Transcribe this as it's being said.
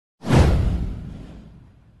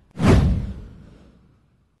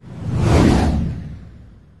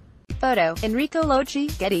photo. Enrico Locci,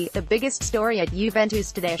 Getty. The biggest story at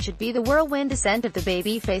Juventus today should be the whirlwind ascent of the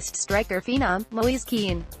baby-faced striker phenom, Moise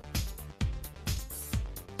Kean.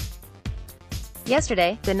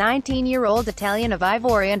 Yesterday, the 19-year-old Italian of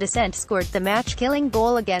Ivorian descent scored the match-killing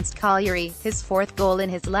goal against Cagliari, his fourth goal in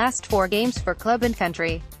his last 4 games for club and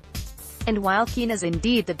country. And while Kean is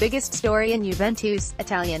indeed the biggest story in Juventus,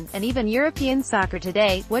 Italian, and even European soccer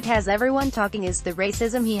today, what has everyone talking is the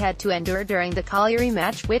racism he had to endure during the Cagliari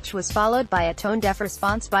match, which was followed by a tone-deaf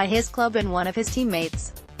response by his club and one of his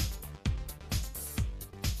teammates.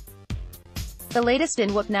 The latest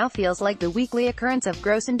in what now feels like the weekly occurrence of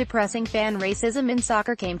gross and depressing fan racism in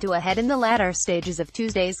soccer came to a head in the latter stages of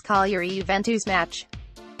Tuesday's Cagliari-Juventus match.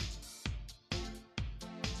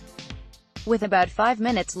 With about 5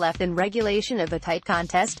 minutes left in regulation of a tight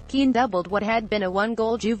contest, Kean doubled what had been a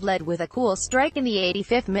 1-goal Juve lead with a cool strike in the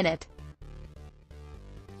 85th minute.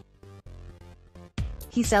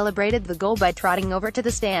 He celebrated the goal by trotting over to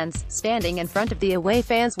the stands, standing in front of the away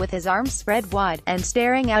fans with his arms spread wide, and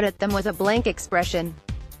staring out at them with a blank expression.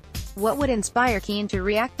 What would inspire Kean to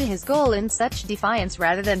react to his goal in such defiance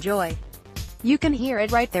rather than joy? You can hear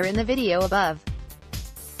it right there in the video above.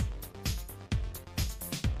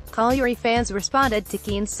 Cagliari fans responded to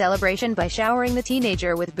Kean's celebration by showering the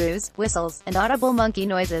teenager with boos, whistles, and audible monkey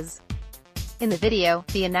noises. In the video,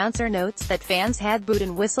 the announcer notes that fans had booed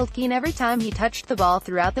and whistled Kean every time he touched the ball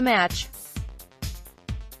throughout the match.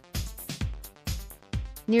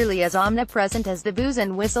 Nearly as omnipresent as the boos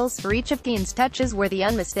and whistles for each of Kean's touches were the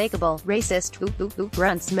unmistakable, racist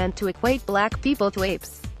grunts meant to equate black people to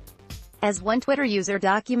apes. As one Twitter user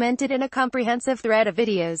documented in a comprehensive thread of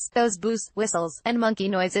videos, those boos, whistles, and monkey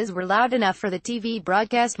noises were loud enough for the TV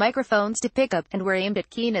broadcast microphones to pick up, and were aimed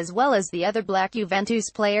at Kean as well as the other black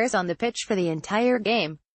Juventus players on the pitch for the entire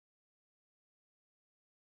game.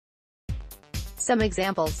 Some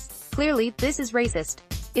examples. Clearly, this is racist.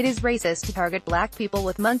 It is racist to target black people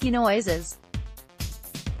with monkey noises.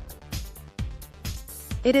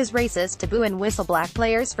 It is racist to boo and whistle black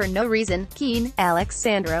players for no reason. Kean, Alex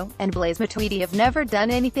Sandro, and Blaise Matuidi have never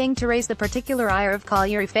done anything to raise the particular ire of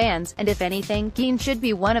Cagliari fans, and if anything, Kean should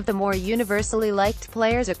be one of the more universally liked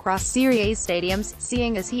players across Serie A's stadiums,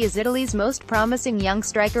 seeing as he is Italy's most promising young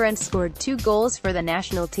striker and scored 2 goals for the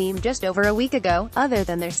national team just over a week ago, other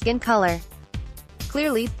than their skin color.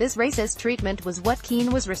 Clearly, this racist treatment was what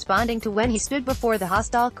Kean was responding to when he stood before the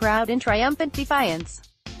hostile crowd in triumphant defiance.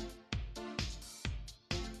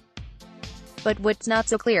 But what's not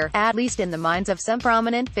so clear, at least in the minds of some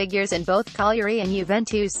prominent figures in both Cagliari and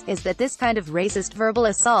Juventus, is that this kind of racist verbal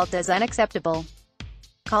assault is unacceptable.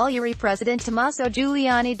 Cagliari president Tommaso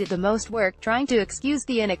Giuliani did the most work trying to excuse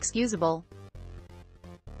the inexcusable.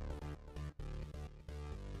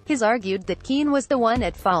 He's argued that Kean was the one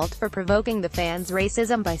at fault for provoking the fans'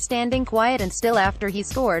 racism by standing quiet and still after he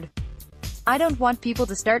scored. "I don't want people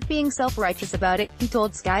to start being self-righteous about it," he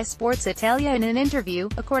told Sky Sports Italia in an interview,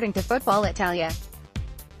 according to Football Italia.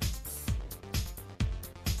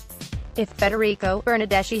 If Federico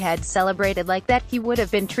Bernardeschi had celebrated like that, he would have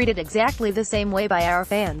been treated exactly the same way by our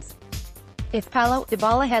fans. If Paulo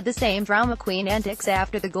Dybala had the same drama queen antics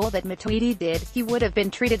after the goal that Matuidi did, he would have been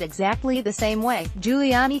treated exactly the same way.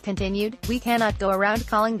 Giuliani continued, "We cannot go around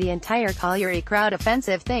calling the entire Cagliari crowd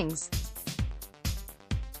offensive things.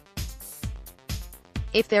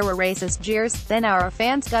 If there were racist jeers, then our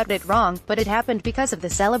fans got it wrong, but it happened because of the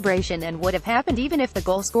celebration and would have happened even if the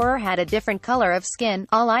goal scorer had a different color of skin.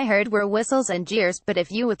 All I heard were whistles and jeers, but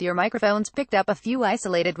if you with your microphones picked up a few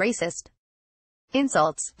isolated racist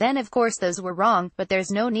insults, then of course those were wrong, but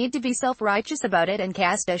there's no need to be self-righteous about it and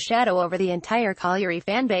cast a shadow over the entire Cagliari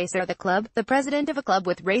fanbase or the club." The president of a club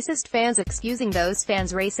with racist fans excusing those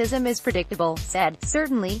fans' racism is predictable, said,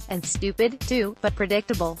 "Certainly, and stupid, too, but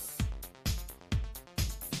predictable."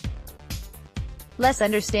 Less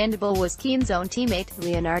understandable was Kean's own teammate,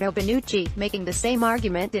 Leonardo Bonucci, making the same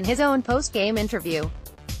argument in his own post-game interview.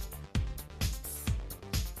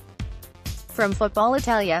 From Football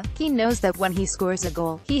Italia, Kean knows that when he scores a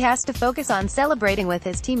goal, he has to focus on celebrating with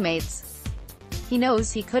his teammates. He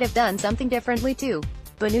knows he could have done something differently too.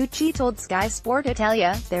 Bonucci told Sky Sport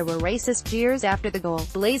Italia, "There were racist jeers after the goal.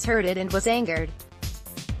 Blaise heard it and was angered.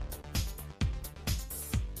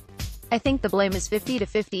 I think the blame is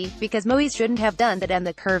 50-50, because Moise shouldn't have done that and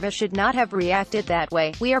the Curva should not have reacted that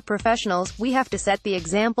way. We are professionals, we have to set the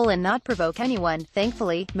example and not provoke anyone."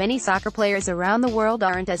 Thankfully, many soccer players around the world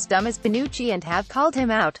aren't as dumb as Bonucci and have called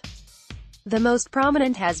him out. The most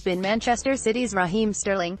prominent has been Manchester City's Raheem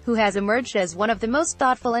Sterling, who has emerged as one of the most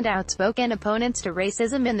thoughtful and outspoken opponents to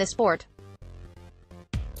racism in the sport.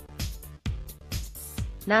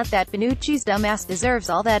 Not that Bonucci's dumbass deserves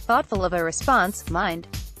all that thoughtful of a response, mind.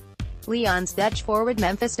 Lyon's Dutch forward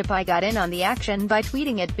Memphis Depay got in on the action by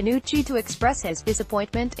tweeting at Bonucci to express his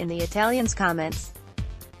disappointment in the Italian's comments.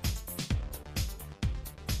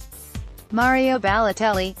 Mario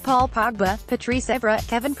Balotelli, Paul Pogba, Patrice Evra,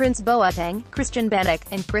 Kevin Prince Boateng, Christian Benek,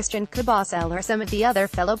 and Christian Kabasel are some of the other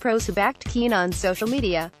fellow pros who backed Kean on social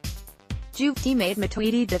media. Juve teammate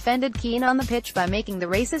Matuidi defended Kean on the pitch by making the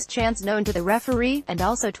racist chants known to the referee, and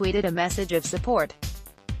also tweeted a message of support.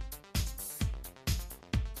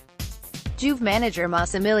 Juve manager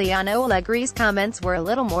Massimiliano Allegri's comments were a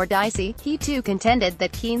little more dicey. He too contended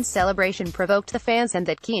that Kean's celebration provoked the fans and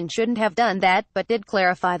that Kean shouldn't have done that, but did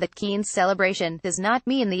clarify that Kean's celebration does not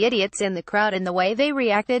mean the idiots in the crowd and the way they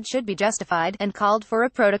reacted should be justified, and called for a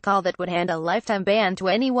protocol that would hand a lifetime ban to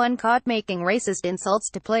anyone caught making racist insults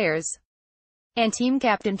to players. And team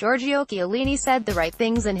captain Giorgio Chiellini said the right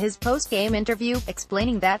things in his post-game interview,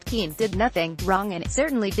 explaining that Kean did nothing wrong and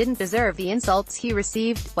certainly didn't deserve the insults he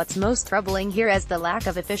received. What's most troubling here is the lack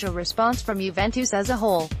of official response from Juventus as a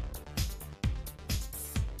whole.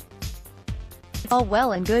 All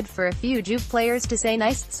well and good for a few Juve players to say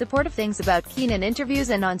nice, supportive things about Kean in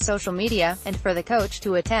interviews and on social media, and for the coach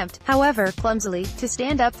to attempt, however clumsily, to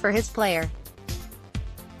stand up for his player.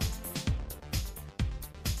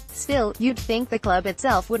 Still, you'd think the club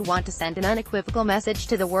itself would want to send an unequivocal message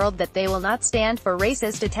to the world that they will not stand for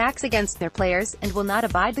racist attacks against their players, and will not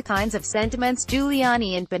abide the kinds of sentiments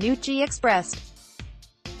Giuliani and Bonucci expressed.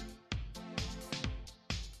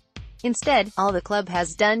 Instead, all the club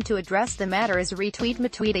has done to address the matter is retweet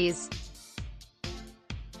Matuidi's.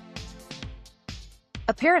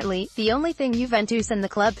 Apparently, the only thing Juventus and the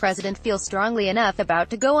club president feel strongly enough about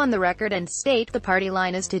to go on the record and state the party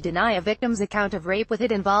line is to deny a victim's account of rape with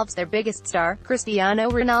it involves their biggest star, Cristiano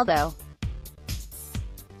Ronaldo.